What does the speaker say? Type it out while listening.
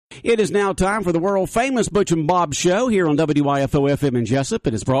It is now time for the world-famous Butch and Bob Show here on WIFO-FM in Jessup.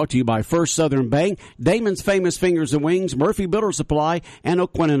 It is brought to you by First Southern Bank, Damon's Famous Fingers and Wings, Murphy Builder Supply, and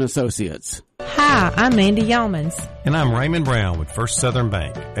O'Quinn & Associates. Hi, I'm Mandy Yeomans. And I'm Raymond Brown with First Southern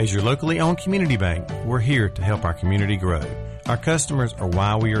Bank. As your locally owned community bank, we're here to help our community grow. Our customers are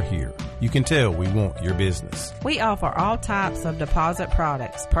why we are here. You can tell we want your business. We offer all types of deposit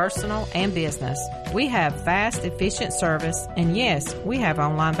products, personal and business. We have fast, efficient service, and yes, we have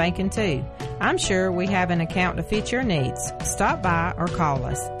online banking too. I'm sure we have an account to fit your needs. Stop by or call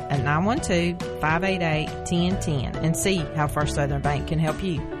us at 912-588-1010 and see how First Southern Bank can help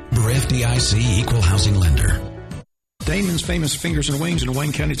you. We're FDIC Equal Housing Lender. Damon's Famous Fingers and Wings in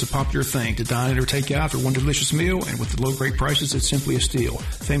Wayne County is a popular thing. To dine in or take out for one delicious meal, and with the low great prices, it's simply a steal.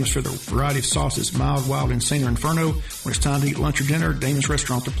 Famous for the variety of sauces, mild, wild, insane, or inferno. When it's time to eat lunch or dinner, Damon's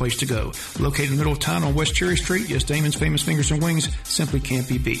Restaurant the place to go. Located in the middle of town on West Cherry Street, yes, Damon's Famous Fingers and Wings simply can't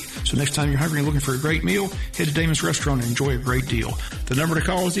be beat. So next time you're hungry and looking for a great meal, head to Damon's Restaurant and enjoy a great deal. The number to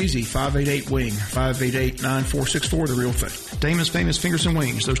call is easy, 588-WING, 588-9464, the real thing. Damon's Famous Fingers and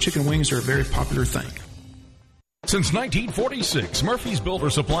Wings. Those chicken wings are a very popular thing. Since 1946, Murphy's Builder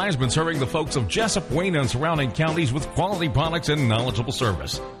Supply has been serving the folks of Jessup, Wayne, and surrounding counties with quality products and knowledgeable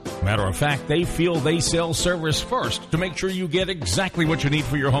service. Matter of fact, they feel they sell service first to make sure you get exactly what you need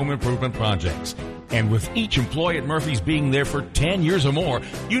for your home improvement projects. And with each employee at Murphy's being there for 10 years or more,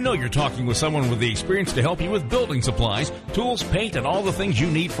 you know you're talking with someone with the experience to help you with building supplies, tools, paint, and all the things you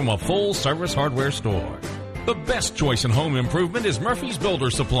need from a full-service hardware store. The best choice in home improvement is Murphy's Builder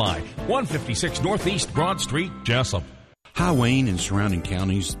Supply, 156 Northeast Broad Street, Jessup. Hi, Wayne and surrounding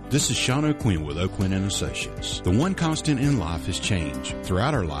counties. This is Sean O'Quinn with O'Quinn & Associates. The one constant in life is change.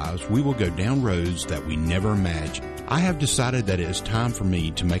 Throughout our lives, we will go down roads that we never imagined. I have decided that it is time for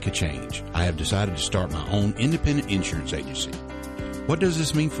me to make a change. I have decided to start my own independent insurance agency. What does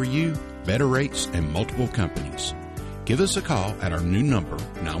this mean for you? Better rates and multiple companies. Give us a call at our new number,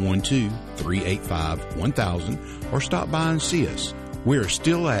 912-385-1000, or stop by and see us. We are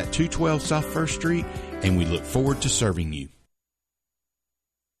still at 212 South 1st Street, and we look forward to serving you.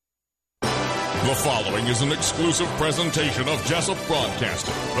 The following is an exclusive presentation of Jessup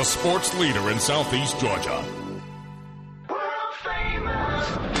Broadcasting, the sports leader in Southeast Georgia. World famous.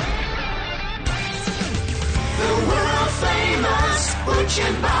 The world famous Butch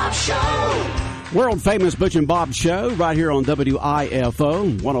and Bob Show. World-famous Butch and Bob Show right here on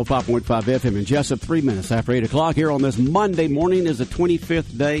WIFO, 105.5 FM in Jessup, 3 minutes after 8 o'clock here on this Monday morning is the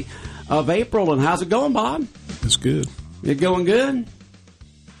 25th day of April. And how's it going, Bob? It's good. It going good?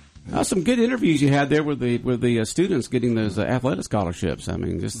 Some good interviews you had there with the students getting those athletic scholarships. I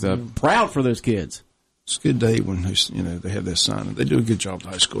mean, just proud for those kids. It's a good day when they have that signing. They do a good job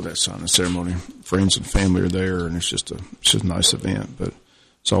at high school, that signing ceremony. Friends and family are there, and it's just a nice event. But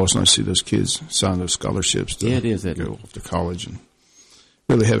it's always nice to see those kids sign those scholarships to go off to college. And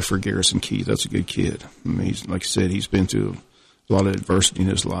really happy for Garrison Keith. That's a good kid. I mean, he's, like I said, he's been through a lot of adversity in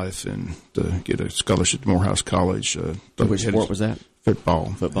his life, and to get a scholarship to Morehouse College. Which sport was that?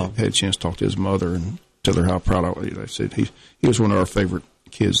 Football. Had a chance to talk to his mother and tell her how proud I was. I said he was one of our favorite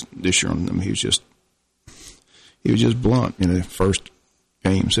kids this year. I mean, he was just blunt. First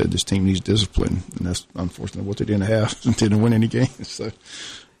game said this team needs discipline, and that's unfortunately what they didn't have and didn't win any games. So,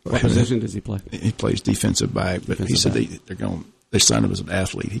 what position does he play? He plays defensive back, but he said they signed him as an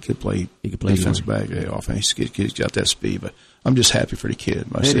athlete. He could play defensive back, offense. He's got that speed, but I'm just happy for the kid.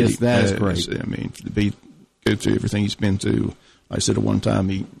 That's great. I mean, go through everything he's been through. Like I said at one time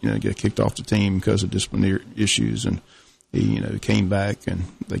he got kicked off the team because of disciplinary issues, and he came back and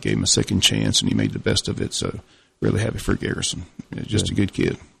they gave him a second chance and he made the best of it. So really happy for Garrison. Just a good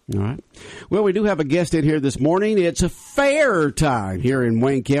kid. All right. Well, we do have a guest in here this morning. It's a fair time here in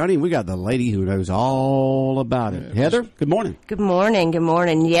Wayne County. We got the lady who knows all about it. Heather, good morning. Good morning. Good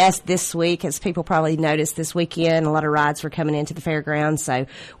morning. Yes, this week, as people probably noticed this weekend, a lot of rides were coming into the fairgrounds. So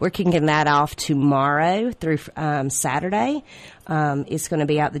we're kicking that off tomorrow through Saturday. It's going to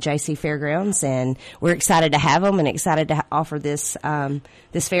be out the JC Fairgrounds, and we're excited to have them and excited to offer this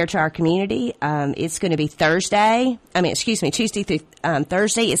fair to our community. It's going to be Tuesday through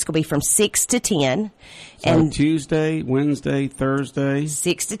Thursday. It's going to be from 6 to 10. And Tuesday, Wednesday, Thursday.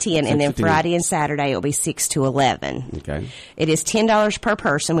 6 to 10, and then Friday and Saturday it will be 6 to 11. Okay. It is $10 per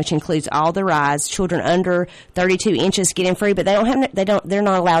person, which includes all the rides. Children under 32 inches get in free, but they're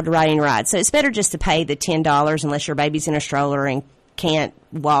not allowed to ride any rides. So it's better just to pay the $10 unless your baby's in a stroller and can't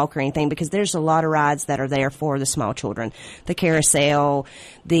walk or anything, because there's a lot of rides that are there for the small children. The carousel,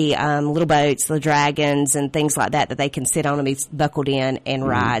 the little boats, the dragons, and things like that they can sit on and be buckled in and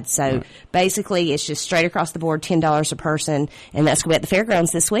ride. So basically, it's just straight across the board, $10 a person, and that's going to be at the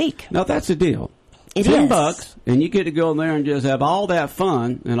fairgrounds this week. Now, that's a deal. It $10, is. and you get to go in there and just have all that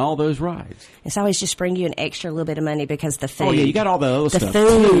fun and all those rides. It's always just bring you an extra little bit of money because the food. Oh, yeah, you got all the other stuff.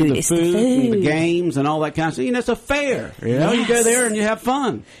 Food. The food and the games and all that kind of stuff. You know, it's a fair. You know, you go there and you have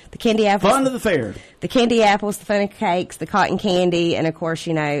fun. The candy apples. Fun to the fair. The candy apples, the funny cakes, the cotton candy, and, of course,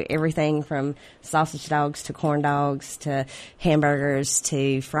 you know, everything from sausage dogs to corn dogs to hamburgers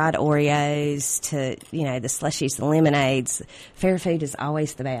to fried Oreos to, you know, the slushies, the lemonades. Fair food is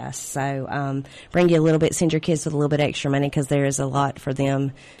always the best. So bring you a little bit, send your kids with a little bit extra money, because there is a lot for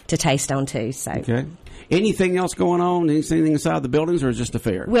them to taste on, too. So. Okay. Anything else going on? Anything inside the buildings, or is it just a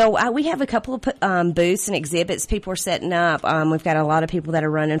fair? Well, we have a couple of booths and exhibits people are setting up. We've got a lot of people that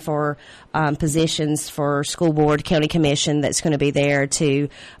are running for positions for school board, county commission, that's going to be there to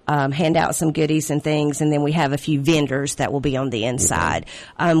hand out some goodies and things. And then we have a few vendors that will be on the inside.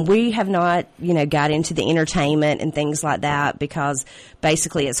 Okay. We have not, you know, got into the entertainment and things like that, because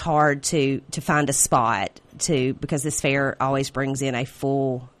basically it's hard to find a spot because this fair always brings in a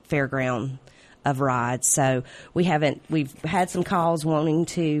full fairground of rides. So we've had some calls wanting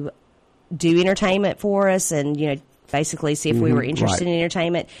to do entertainment for us, and, you know, basically see if we were interested in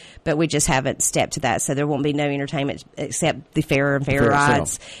entertainment, but we just haven't stepped to that. So there won't be no entertainment except the fair and fair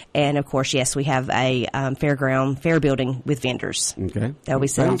rides. Itself. And of course, yes, we have a fair building with vendors. Okay. There'll be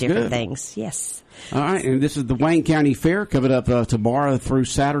some different things. Yes. All right, and this is the Wayne County Fair coming up tomorrow through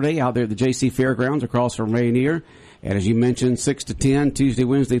Saturday out there at the JC Fairgrounds across from Rainier. And as you mentioned, 6 to 10, Tuesday,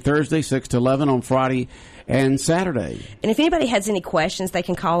 Wednesday, Thursday, 6 to 11 on Friday and Saturday. And if anybody has any questions, they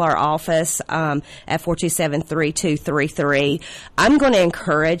can call our office at 427-3233. I'm going to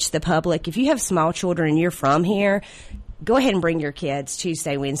encourage the public, if you have small children and you're from here, go ahead and bring your kids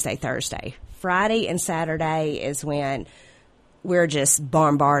Tuesday, Wednesday, Thursday. Friday and Saturday is when we're just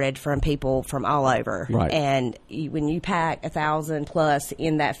bombarded from people from all over. Right. And when you pack 1,000 plus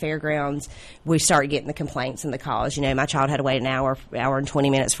in that fairgrounds, we start getting the complaints and the calls. You know, my child had to wait an hour and 20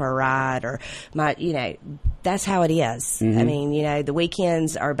 minutes for a ride, or that's how it is. Mm-hmm. I mean, you know, the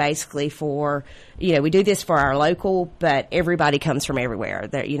weekends are basically for, you know, we do this for our local, but everybody comes from everywhere.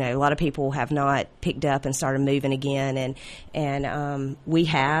 There, you know, a lot of people have not picked up and started moving again, and we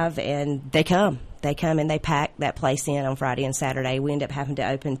have, and they come. They come and they pack that place in on Friday and Saturday. We end up having to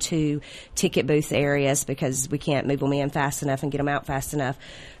open 2 ticket booth areas because we can't move them in fast enough and get them out fast enough.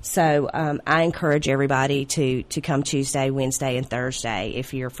 So I encourage everybody to come Tuesday, Wednesday, and Thursday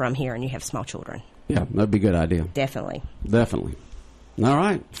if you're from here and you have small children. Yeah, that'd be a good idea. Definitely. All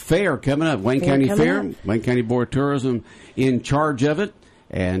right. Fair coming up. Wayne County Fair. Wayne County Board of Tourism in charge of it.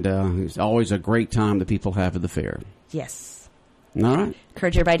 And it's always a great time that people have at the fair. Yes. All right.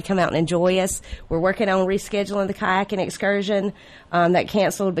 Encourage everybody to come out and enjoy us. We're working on rescheduling the kayaking excursion that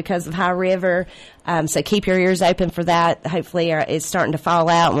canceled because of High River. So keep your ears open for that. Hopefully it's starting to fall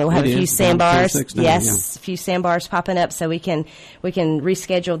out, and we'll have a few sandbars. A few sandbars popping up, so we can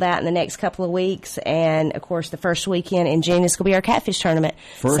reschedule that in the next couple of weeks. And of course, the first weekend in June is going to be our catfish tournament.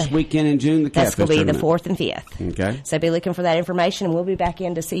 First weekend in June, the catfish tournament. That's going to be the 4th and 5th. Okay. So be looking for that information, and we'll be back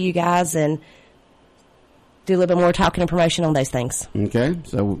in to see you guys and do a little bit more talking and promotion on those things. Okay.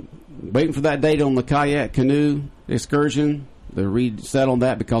 So waiting for that date on the kayak canoe excursion. The reset on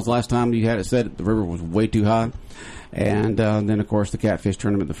that, because last time you had it set, the river was way too high. And then, of course, the catfish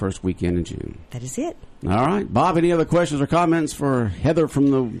tournament the first weekend in June. That is it. All right. Bob, any other questions or comments for Heather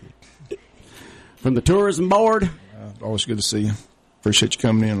from the tourism board? Always good to see you. Appreciate you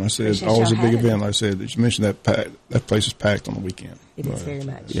coming in. Like I said, it's always a big event. Like I said, you mentioned that place is packed on the weekend. It is very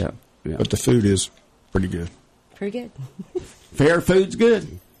much. Yeah. But the food is pretty good. Pretty good. Fair food's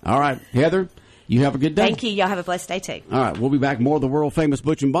good. All right. Heather, you have a good day. Thank you. Y'all have a blessed day, too. All right. We'll be back more of the world-famous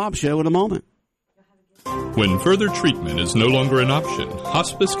Butch and Bob Show in a moment. When further treatment is no longer an option,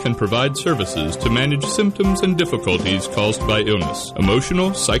 hospice can provide services to manage symptoms and difficulties caused by illness.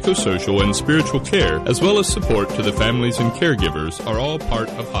 Emotional, psychosocial, and spiritual care, as well as support to the families and caregivers, are all part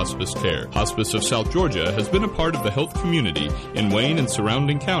of hospice care. Hospice of South Georgia has been a part of the health community in Wayne and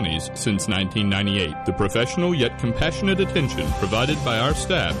surrounding counties since 1998. The professional yet compassionate attention provided by our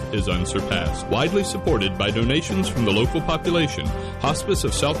staff is unsurpassed. Widely supported by donations from the local population, Hospice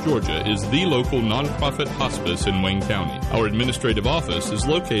of South Georgia is the local nonprofit hospice in Wayne County. Our administrative office is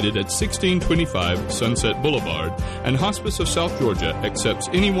located at 1625 Sunset Boulevard, and Hospice of South Georgia accepts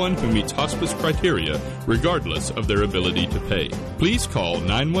anyone who meets hospice criteria, regardless of their ability to pay. Please call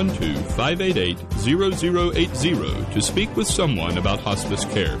 912-588-0080 to speak with someone about hospice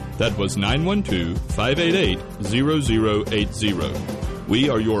care. That was 912-588-0080.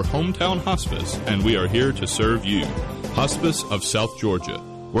 We are your hometown hospice, and we are here to serve you. Hospice of South Georgia,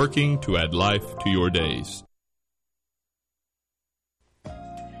 working to add life to your days.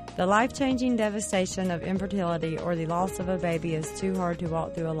 The life-changing devastation of infertility or the loss of a baby is too hard to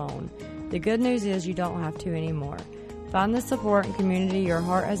walk through alone. The good news is you don't have to anymore. Find the support and community your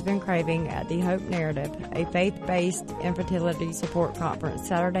heart has been craving at the Hope Narrative, a faith-based infertility support conference,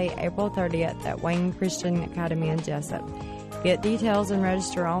 Saturday, April 30th at Wayne Christian Academy in Jessup. Get details and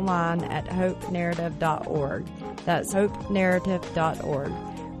register online at hopenarrative.org. That's hopenarrative.org.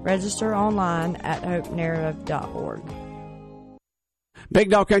 Register online at hopenarrative.org.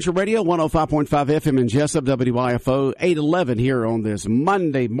 Big Dog Country Radio, 105.5 FM in Jessup, WIFO, 811 here on this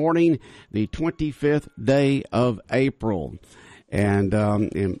Monday morning, the 25th day of April. And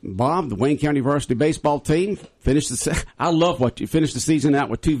Bob, the Wayne County Varsity baseball team finished I love what you finished the season out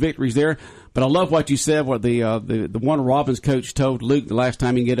with 2 victories there. But I love what you said. What the Warner Robins coach told Luke the last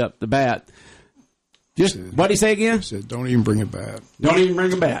time he get up the bat. What did he say again? He said, "Don't even bring a bat. Don't even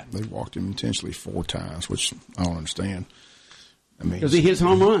bring a bat." They walked him intentionally 4 times, which I don't understand. I mean, because he hits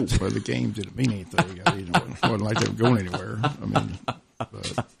home runs. Well, the game didn't mean anything. It wasn't like they were going anywhere. I mean,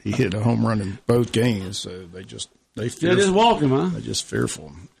 but he hit a home run in both games, so they just walked him, huh? They just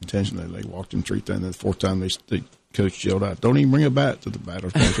fearful intentionally. They walked him 3 times. And the 4th time, the coach yelled out, "Don't even bring a bat to the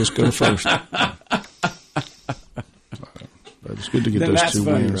batters. Just go first." But it's good to get those 2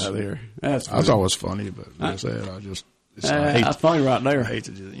 wins. Right there. That's funny. That's always funny, but like I said, that's funny right there. I hate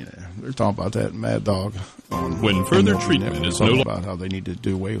to just, they're talking about that Mad Dog. When further treatment is no longer about how they need to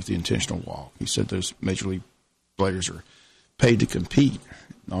do away with the intentional walk. He said those major league players are paid to compete,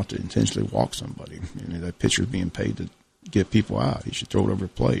 not to intentionally walk somebody. That pitcher's being paid to get people out. He should throw it over the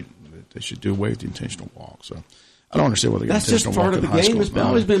plate. They should do away with the intentional walk. So I don't understand why they got intentional walk in high school. That's just part of the game. It's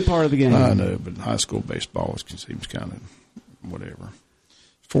always been part of the game. I know, but high school baseball seems kind of whatever.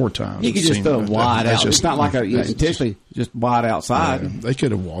 4 times. You could just throw wide out. It's not like intentionally just wide outside. They could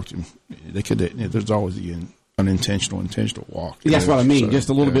have walked him. They could. There's always the intentional walk. That's what I mean. So, just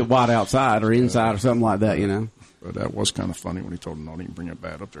a little bit wide outside or inside or something like that. But that was kind of funny when he told him not even bring a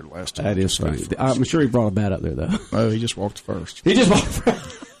bat up there last time. That is funny. I'm sure he brought a bat up there though. No, he just walked first. He just walked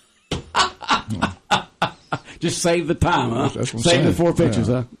first. Just save the time, huh? Save the 4 pitches,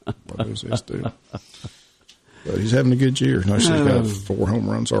 huh? What does this do? But he's having a good year. He's got 4 home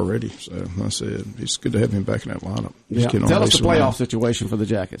runs already. So I said, it's good to have him back in that lineup. Tell us the playoff situation for the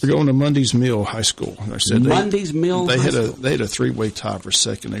Jackets. We're going to Mundy's Mill High School. I said Mundy's Mill High School? They had a 3-way tie for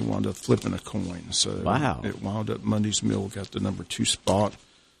second. They wound up flipping a coin. So wow. It wound up Mundy's Mill got the number 2 spot.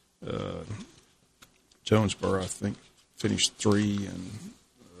 Jonesboro, I think, finished 3. And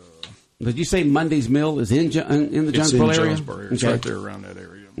did you say Mundy's Mill is in the Jonesboro area? Jonesboro area. It's right there around that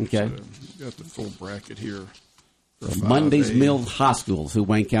area. Okay. So got the full bracket here. Mundy's Mill High School, who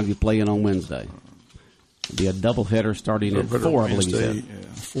Wayne County playing on Wednesday. It'll be a doubleheader starting at 4, I believe you said. Yeah,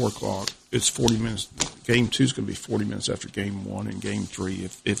 4 o'clock. It's 40 minutes. Game 2 is going to be 40 minutes after Game 1, and Game 3,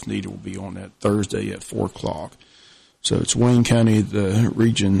 if needed, will be on that Thursday at 4 o'clock. So it's Wayne County, the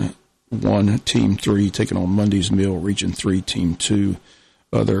Region 1, Team 3, taking on Mundy's Mill, Region 3, Team 2.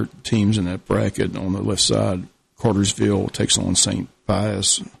 Other teams in that bracket on the left side, Cartersville takes on St.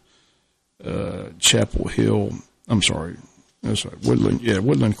 Pius, Chapel Hill. I'm sorry. That's right.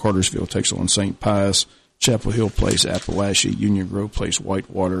 Woodland Cartersville takes on St. Pius. Chapel Hill plays Appalachia. Union Grove plays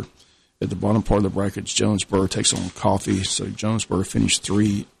Whitewater. At the bottom part of the bracket, Jonesboro takes on Coffee. So Jonesboro finished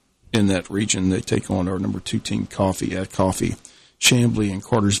 3 in that region. They take on our number 2 team, Coffee, at Coffee. Chamblee and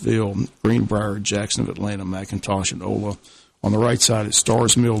Cartersville, Greenbrier, Jackson of Atlanta, McIntosh, and Ola. On the right side, it's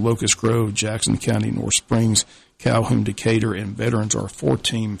Stars Mill, Locust Grove, Jackson County, North Springs, Calhoun, Decatur, and Veterans, our 4th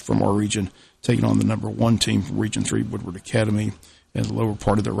team from our region, taking on the number 1 team from Region 3, Woodward Academy. And the lower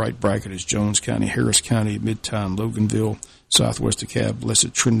part of the right bracket is Jones County, Harris County, Midtown, Loganville, Southwest DeKalb,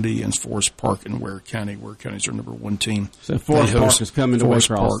 Blessed Trinity, and Forest Park and Ware County. Ware County is our number 1 team. So Forest Park is coming to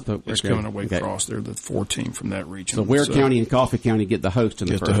Waycross. It's coming to Waycross. They're the 4 team from that region. So Ware County and Coffee County get the host in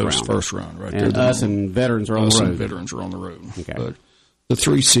the first round. Right. And us and Veterans are on the road. And Veterans are on the road. Okay. But the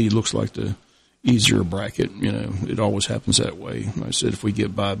 3 seed looks like the easier bracket. It always happens that way. Like I said, if we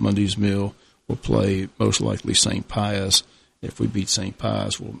get by Mundy's Mill, we'll play most likely St. Pius. If we beat St.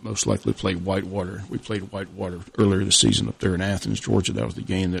 Pius, we'll most likely play Whitewater. We played Whitewater earlier this season up there in Athens, Georgia. That was the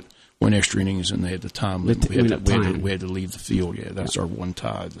game that went extra innings and they had the time limit. We had to leave the field. Yeah, that's our one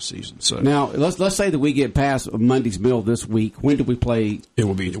tie of the season. So now let's say that we get past Monday's mill this week. When do we play? It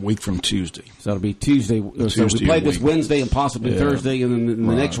will be a week from Tuesday. So it'll be Tuesday. So we play this Wednesday and possibly Thursday, and then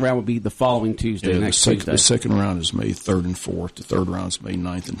the next round will be the following Tuesday. Tuesday. The second round is May 3rd and 4th. The third round is May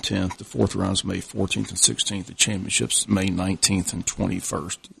 9th and 10th. The fourth round is May 14th and 16th. The championship's May 19th and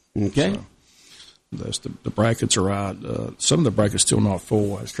 21st. Okay. So, the brackets are out. Some of the brackets still not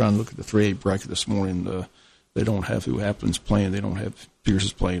full. I was trying to look at the 3A bracket this morning. They don't have who Applin's playing. They don't have Pierce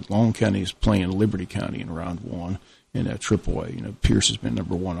is playing. Long County is playing Liberty County in round 1 in that AAA. You know, Pierce has been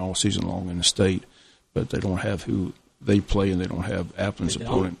number 1 all season long in the state, but they don't have who they play, and they don't have Applin's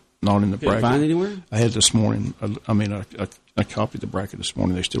opponent not in the bracket. Find anywhere? I had this morning. I copied the bracket this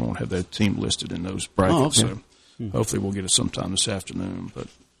morning. They still don't have that team listed in those brackets. Okay. So hopefully we'll get it sometime this afternoon. But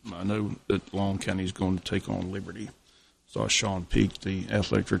I know that Long County is going to take on Liberty. Saw Sean Peake, the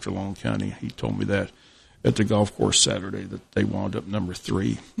athletic director of Long County. He told me that at the golf course Saturday that they wound up number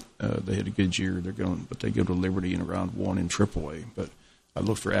 3. They had a good year. But they go to Liberty in round 1 in AAA. But I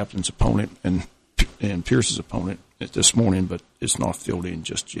looked for Applin's opponent and Pierce's opponent this morning, but it's not filled in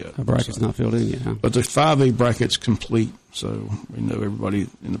just yet. The bracket's not filled in yet, huh? But the 5A bracket's complete, so we know everybody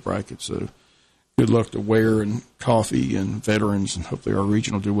in the bracket. So good luck to Ware and Coffee and veterans, and hopefully our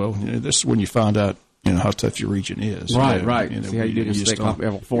region will do well. You know, this is when you find out, you know, how tough your region is. Right, right. See how you do against state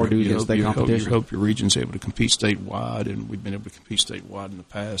competition. You hope your region's able to compete statewide, and we've been able to compete statewide in the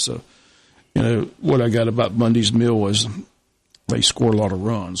past. So, you know, what I got about Monday's Mill was they score a lot of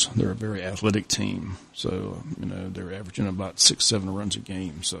runs. They're a very athletic team. So, you know, they're averaging about 6-7 runs a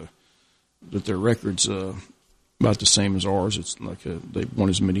game. So, but their record's about the same as ours. It's like they've won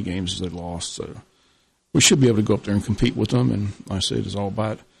as many games as they lost. So we should be able to go up there and compete with them. And like I said, it's all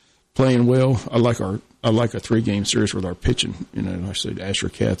about playing well. I like a 3-game series with our pitching. You know, like I said, Asher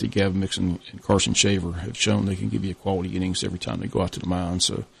Cathy, Gavin Mixon, and Carson Shaver have shown they can give you quality innings every time they go out to the mound.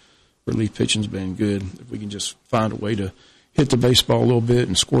 So relief pitching's been good. If we can just find a way to hit the baseball a little bit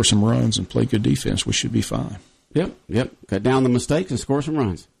and score some runs and play good defense, we should be fine. Yep. Cut down the mistakes and score some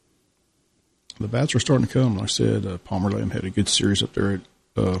runs. The bats are starting to come. Like I said, Palmer Lamb had a good series up there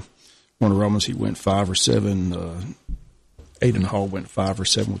at Warner Robins. He went 5 or 7. Aiden Hall went 5 or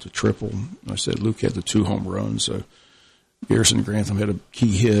 7 with a triple. Like I said, Luke had the 2 home runs. So Garrison Grantham had a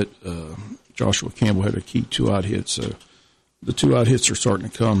key hit. Joshua Campbell had a key 2-out hit. So the 2-out hits are starting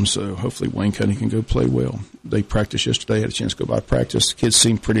to come. So hopefully Wayne County can go play well. They practiced yesterday. Had a chance to go by practice. The kids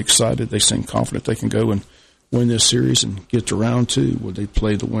seem pretty excited. They seem confident they can go and win this series and get to round 2 where they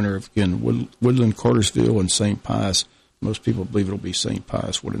play the winner of, again, Woodland, Cartersville, and St. Pius. Most people believe it'll be St.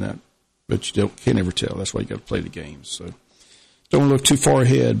 Pius winning that, but you can't ever tell. That's why you got to play the games. So don't look too far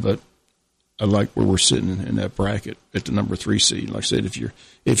ahead, but I like where we're sitting in that bracket at the number 3 seed. Like I said,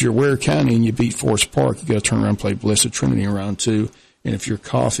 if you're Ware County and you beat Forest Park, you got to turn around and play Blessed Trinity in round 2. And if you're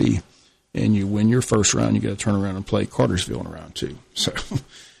Coffee and you win your first round, you got to turn around and play Cartersville in round 2. So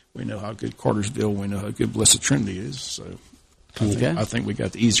we know how good Cartersville, we know how good Blessed Trinity is. So I think we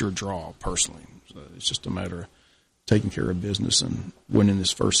got the easier draw personally. So it's just a matter of taking care of business and winning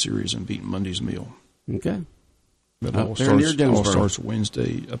this first series and beating Monday's Mill. Okay. But all starts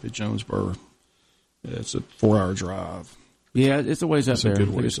Wednesday up at Jonesboro. Yeah, it's a 4-hour drive. Yeah, it's a ways up there.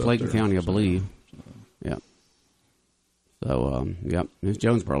 It's Clayton County, I believe. Yeah. So, it's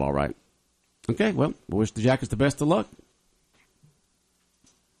Jonesboro, all right. Okay, well, we wish the Jackets the best of luck.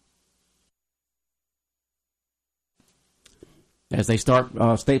 As they start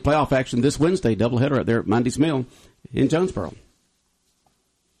state playoff action this Wednesday, doubleheader up there at Monday's Mill in Jonesboro.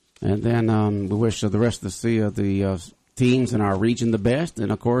 And then we wish the rest of the teams in our region the best.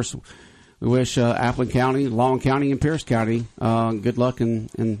 And, of course, we wish Applin County, Long County, and Pierce County good luck in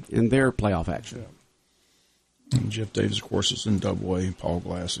their playoff action. Yeah. And Jeff Davis, of course, is in Double-A. Paul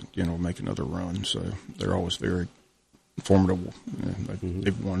Glass, will make another run. So they're always very formidable.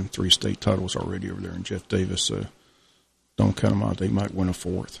 They've won 3 state titles already over there in Jeff Davis. So don't cut them out. They might win a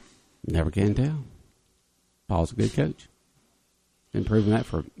 4th. Never can tell. Paul's a good coach. Been proving that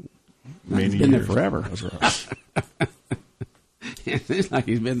for many years. He's been there forever. That's right. It seems like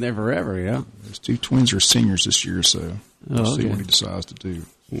he's been there forever, yeah. His 2 twins are seniors this year, so we'll see what he decides to do.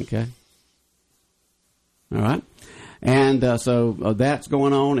 Okay. All right. And so that's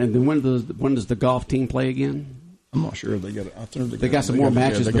going on. And then when does the golf team play again? I'm not sure. They got some more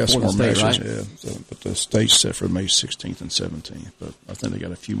matches before the state, right? Yeah. So, but the state's set for May 16th and 17th. But I think they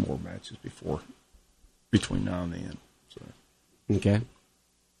got a few more matches between now and then. So. Okay.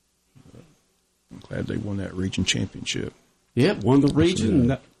 I'm glad they won that region championship. Yep, won the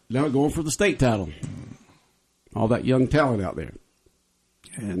region. Now going for the state title. All that young talent out there.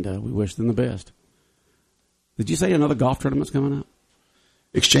 And we wish them the best. Did you say another golf tournament's coming up?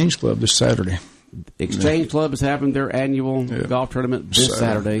 Exchange Club this Saturday. Exchange Club is having their annual golf tournament this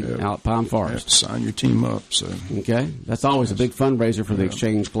Saturday out at Pine Forest. Sign your team up. So okay, that's always a big fundraiser for the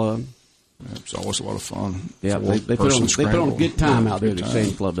Exchange Club. It's always a lot of fun. Yeah, they put on a good time out there at the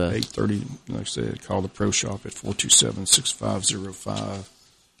Exchange Club does. 8:30, like I said, call the pro shop at 427-6505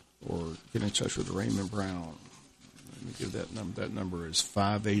 or get in touch with Raymond Brown. Let me give that number. That number is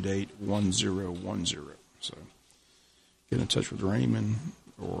 588-1010. So get in touch with Raymond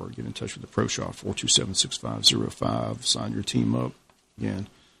or get in touch with the pro shop, 427-6505. Sign your team up. Again,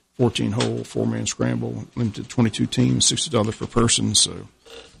 14-hole, 4-man scramble, limited 22 teams, $60 per person. So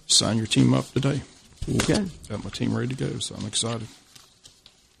sign your team up today. Okay. Got my team ready to go, so I'm excited.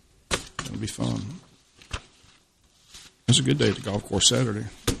 It'll be fun. It was a good day at the golf course Saturday.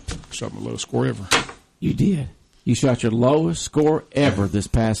 Shot my lowest score ever. You did. You shot your lowest score ever this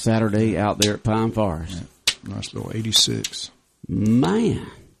past Saturday out there at Pine Forest. Yeah. Nice little 86. Man.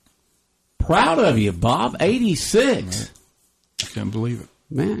 Proud of you, Bob. 86. I can't believe it.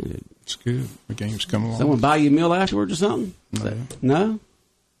 Man. It's good. The game's coming along. Someone buy you a meal afterwards or something? No. No?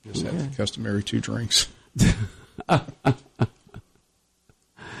 Just have the customary 2 drinks.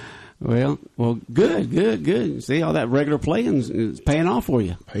 Well, good. See, all that regular playing is paying off for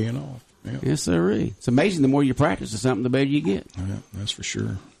you. Paying off. Yeah. Yes, sir. It's amazing. The more you practice something, the better you get. Yeah, that's for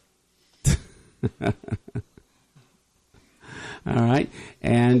sure. All right,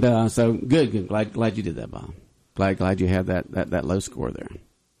 and so good. Glad you did that, Bob. Glad you had that low score there.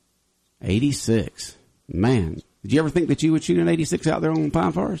 86, man. Did you ever think that you would shoot an 86 out there on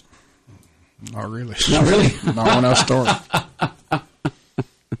Pine Forest? Not really. Not really. Not when I started.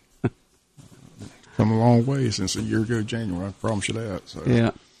 Come a long way since a year ago, January. I promise you that. So.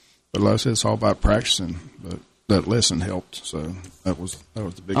 Yeah. But like I said, it's all about practicing. But that lesson helped. So that was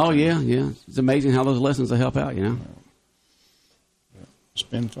the big. Oh thing. yeah. It's amazing how those lessons will help out. Yeah. It's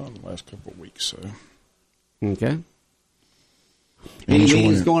been fun the last couple of weeks. So. Okay. Any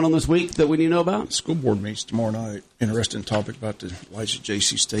meetings going on this week that we need to know about? School board meets tomorrow night. Interesting topic about the lights at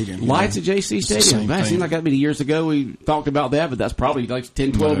JC Stadium. Lights at JC Stadium. That seemed like that many years ago we talked about that, but that's probably like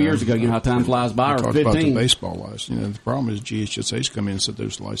 10, 12 years ago. You know how time flies by, or 15. About the baseball lights. The problem is GHSA's come in and said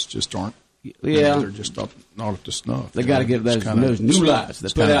those lights just aren't. Yeah. They're just not up to snuff. They got to get those new lights. They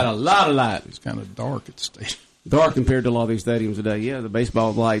put out a lot of lights. It's kind of dark at the stadium. Dark compared to a lot of these stadiums today. Yeah, the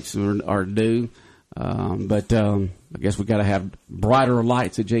baseball lights are due. But I guess we got to have brighter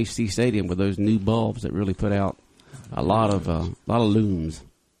lights at JC Stadium with those new bulbs that really put out a lot of looms.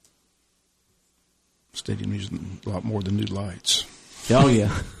 Stadium needs a lot more than new lights. Oh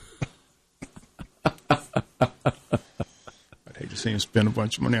yeah. I'd hate to see him spend a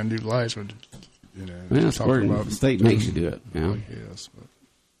bunch of money on new lights. But, that's where the state makes you do it. Yeah. Yes, but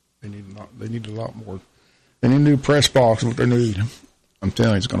they need a lot more. They need a new press box. What they need. I'm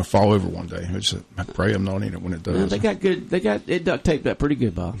telling you, it's going to fall over one day. I pray I'm not in it when it does. Yeah, they got it duct taped up pretty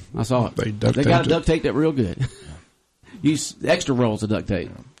good, Bob. I saw it. They got it duct taped up real good. Use extra rolls of duct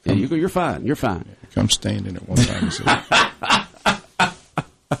tape. Yeah, you're fine. You're fine. Yeah, come stand in it one time.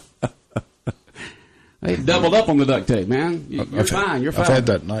 They doubled up on the duct tape, man. You're fine. You're fine. I've had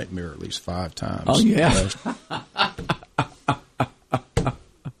that nightmare at least 5 times. Oh yeah.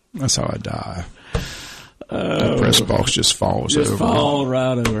 That's how I die. The press box just falls over. Just fall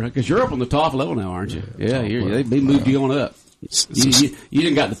right over. Because you're up on the top level now, aren't you? Yeah, they moved you on up. You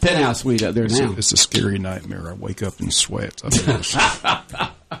didn't got the penthouse suite up there now. It's a scary nightmare. I wake up in sweats.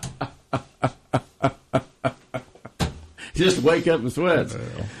 Just wake up in sweats.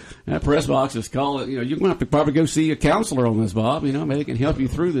 Well, that press box is calling. You're going to have to probably go see a counselor on this, Bob. Maybe they can help you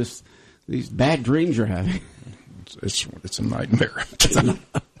through these bad dreams you're having. It's a nightmare.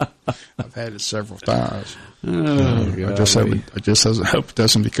 I've had it several times. Oh, God. I just hope it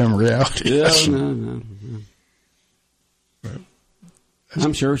doesn't become reality. Yeah, no.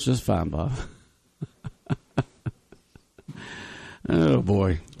 I'm sure it's just fine, Bob. Oh,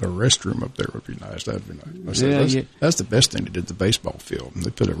 boy. A restroom up there would be nice. That'd be nice. That's the best thing they did, the baseball field.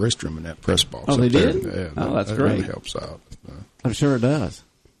 They put a restroom in that press box. Oh, they did? Yeah, that's that great. Really helps out. I'm sure it does.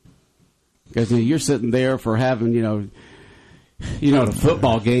 Because you're sitting there for having, the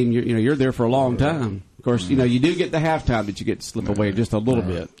football game. You're there for a long time. Of course, you do get the halftime that you get to slip away just a little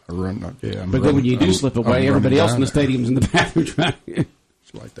bit. But then when you do slip away, everybody else in the stadium's in the bathroom trying.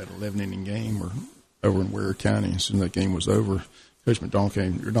 It's like that 11-inning game over in Ware County. As soon as that game was over, Coach McDonald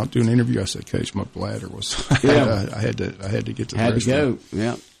came. You're not doing an interview. I said, Coach, my bladder was. Yeah. I had to get to. Had to go.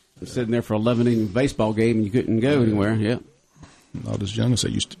 Yeah, sitting there for 11-inning baseball game and you couldn't go anywhere. Yeah. Not as young as I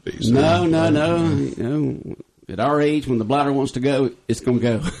used to be. So No. At our age, when the bladder wants to go, it's going to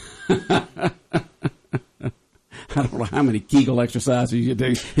go. I don't know how many Kegel exercises you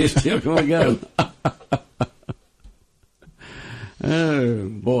do. It's still going to go. Oh,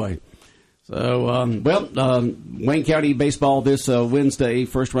 boy. So, Wayne County baseball this Wednesday,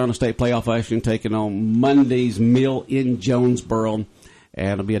 first round of state playoff action taking on Monday's Mill in Jonesboro.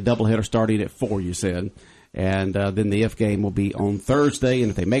 And it'll be a doubleheader starting at 4, you said. And then the F game will be on Thursday. And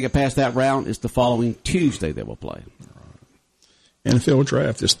if they make it past that round, it's the following Tuesday they will play. NFL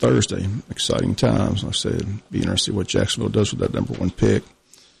draft this Thursday. Exciting times. Like I said, be interested what Jacksonville does with that number 1 pick.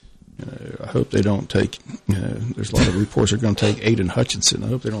 I hope they don't take, there's a lot of reports they're going to take Aiden Hutchinson. I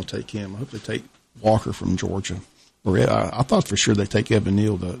hope they don't take him. I hope they take Walker from Georgia. Or I thought for sure they'd take Evan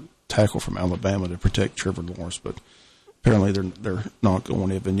Neal, the tackle from Alabama, to protect Trevor Lawrence, but apparently they're not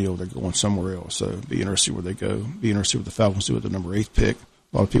going Evan Neal. They're going somewhere else. So be interested where they go. Be interested what the Falcons do with the number 8 pick.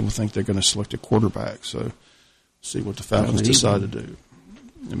 A lot of people think they're going to select a quarterback. So see what the Falcons decide to do.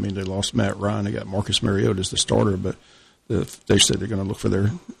 I mean, they lost Matt Ryan. They got Marcus Mariota as the starter, but they said they're going to look for their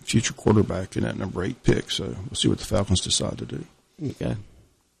future quarterback in that number 8 pick. So we'll see what the Falcons decide to do. Okay.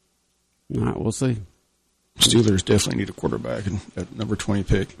 All right, we'll see. Steelers definitely need a quarterback at number 20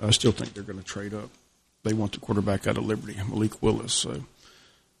 pick. I still think they're going to trade up. They want the quarterback out of Liberty, Malik Willis. So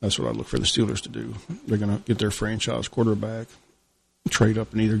that's what I look for the Steelers to do. They're going to get their franchise quarterback, trade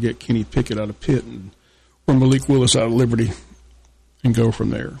up, and either get Kenny Pickett out of Pitt or Malik Willis out of Liberty and go from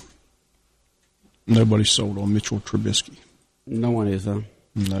there. Nobody's sold on Mitchell Trubisky. No one is, huh?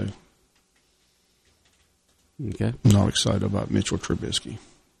 No. Okay. Not excited about Mitchell Trubisky.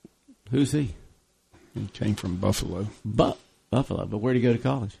 Who's he? He came from Buffalo. Buffalo, but where'd he go to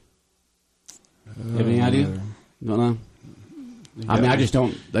college? You have any idea? Don't know. I just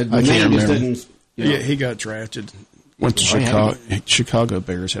don't. The name just didn't. Yeah, he got drafted. Went to Chicago. Chicago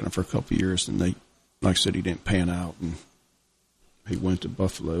Bears had him for a couple of years, and they, like I said, he didn't pan out, and he went to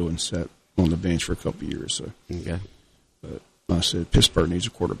Buffalo and sat on the bench for a couple of years. So, okay. But like I said, Pittsburgh needs a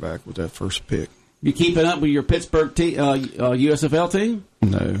quarterback with that first pick. You keeping up with your Pittsburgh USFL team?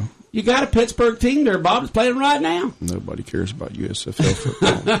 No. You got a Pittsburgh team there, Bob, that's playing right now. Nobody cares about USFL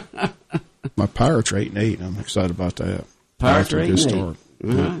football. My Pirates are 8-8. I'm excited about that. Pirates are 8-8.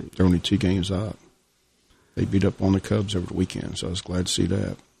 Right. They're only 2 games out. They beat up on the Cubs over the weekend, so I was glad to see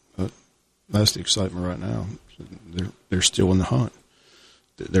that. But that's the excitement right now. They're still in the hunt.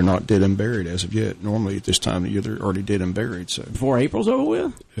 They're not dead and buried as of yet. Normally at this time of the year, they're already dead and buried. So before April's over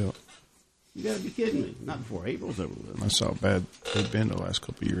with? Yeah. You got to be kidding me. Not before April's over with. That's how bad they've been the last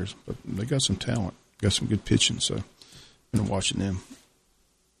couple of years. But they got some talent. Got some good pitching, so I've been watching them.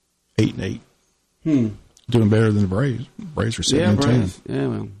 8-8. Doing better than the Braves. Braves are 7-10. Yeah,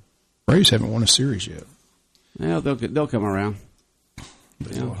 well. Braves haven't won a series yet. Yeah, they'll come around.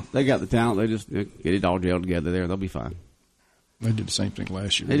 They got the talent. They just get it all gelled together there. They'll be fine. They did the same thing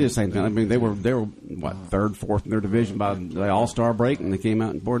last year. They did the same thing. I mean, they were what, 3rd, 4th in their division by the All-Star break, and they came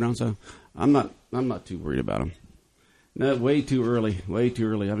out and bore down. So I'm not too worried about them. No, way too early. Way too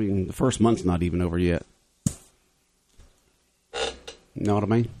early. I mean, the first month's not even over yet. You know what I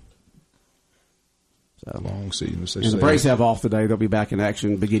mean? So, long season. And the Braves have off today. They'll be back in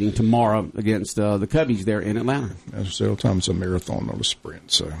action beginning tomorrow against the Cubbies there in Atlanta. As I time, it's a marathon, not a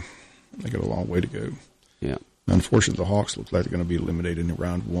sprint, so they got a long way to go. Yeah. Unfortunately, the Hawks look like they're going to be eliminated in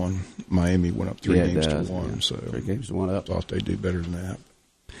round 1. Miami went up 3 games to 1, yeah. so 3 games to 1 up. Thought they'd do better than that.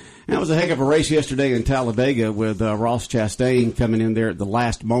 That was a heck of a race yesterday in Talladega with Ross Chastain coming in there at the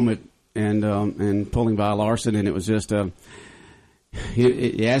last moment and pulling by Larson, and it was just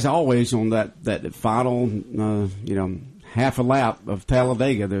as always on that final half a lap of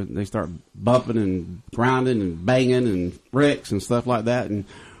Talladega, they start bumping and grinding and banging and wrecks and stuff like that. And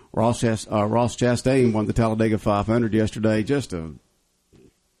Ross Chastain won the Talladega 500 yesterday. Just an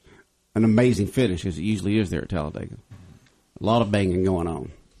amazing finish, as it usually is there at Talladega. A lot of banging going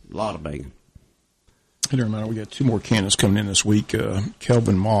on. A lot of banging. It doesn't matter. We got 2 more candidates coming in this week.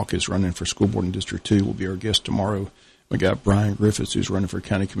 Kelvin Mock is running for school board in District 2. Will be our guest tomorrow. We got Brian Griffiths, who's running for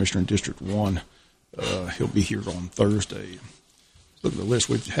county commissioner in District 1. He'll be here on Thursday. Look at the list.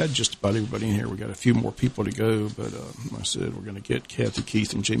 We've had just about everybody in here. We got a few more people to go, but like I said, we're going to get Kathy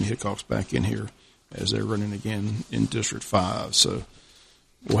Keith and Jamie Hickox back in here as they're running again in District 5. So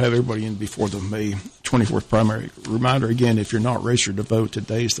we'll have everybody in before the May 24th primary. Reminder again, if you're not registered to vote,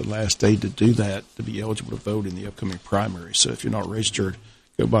 today is the last day to do that, to be eligible to vote in the upcoming primary. So if you're not registered,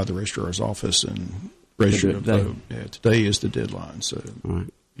 go by the registrar's office and register to vote. Yeah, today is the deadline. So right.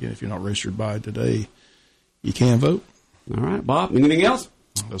 If you're not registered by today, you can vote. All right, Bob. Anything else?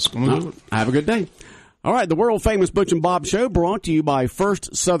 That's going to do it. Have a good day. All right, the world-famous Butch and Bob Show brought to you by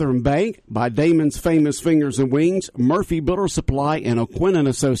First Southern Bank, by Damon's Famous Fingers and Wings, Murphy Builder Supply, and O'Quinn &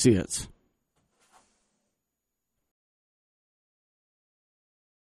 Associates.